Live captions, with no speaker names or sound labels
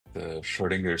the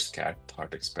Schrodinger's cat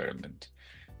thought experiment.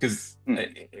 Because Hmm.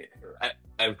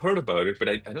 I've heard about it, but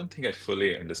I don't think I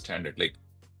fully understand it. Like,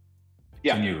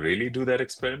 can Yeah. you really do that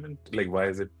experiment? Like, why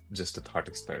is it just a thought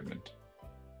experiment?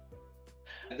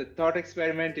 The thought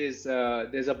experiment is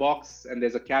there's a box and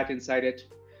there's a cat inside it,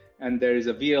 and there is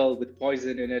a wheel with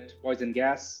poison in it, poison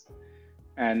gas,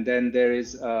 and then there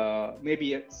is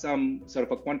maybe some sort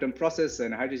of a quantum process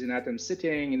and a hydrogen atom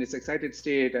sitting in its excited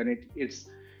state, and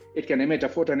it can emit a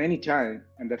photon anytime,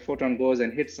 and that photon goes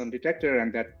and hits some detector,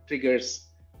 and that triggers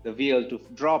the wheel to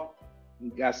drop,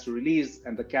 gas to release,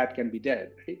 and the cat can be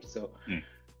dead, right? So, Mm,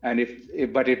 and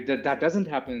if that doesn't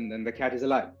happen, then the cat is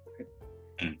alive. Right?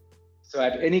 mm, So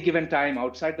at any given time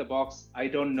outside the box, I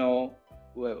don't know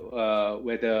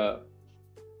whether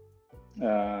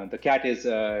the cat is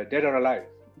dead or alive.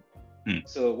 mm,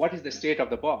 So what is the state of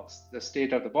the box? The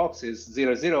state of the box is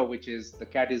 0, 0, which is the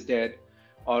cat is dead,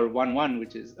 or 1, 1,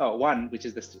 which is 1, which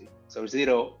is the state. So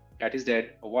 0, cat is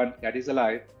dead, or 1, cat is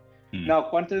alive. mm, Now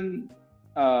quantum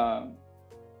uh,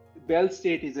 Bell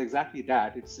state is exactly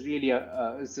that. It's really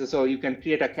so you can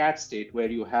create a cat state where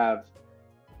you have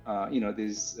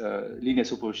these linear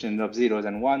superposition of zeros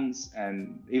and ones,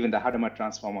 and even the Hadamard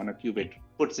transform on a qubit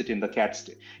puts it in the cat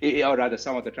state, or rather,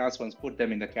 some of the transforms put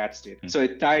them in the cat state. mm, So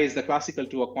it ties the classical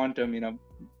to a quantum in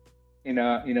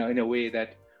a way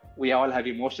that we all have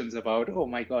emotions about. Oh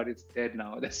my God, it's dead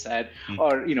now. That's sad. mm.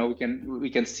 Or we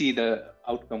can see the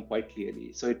outcome quite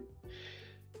clearly. So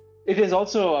it is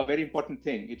also a very important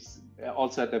thing. It's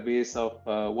also at the base of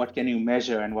what can you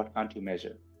measure and what can't you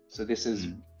measure. So this is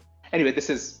Mm. anyway. This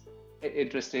is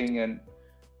interesting and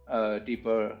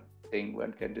deeper thing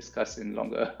one can discuss in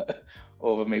longer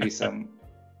over maybe some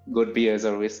good beers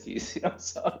or whiskeys.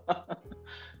 So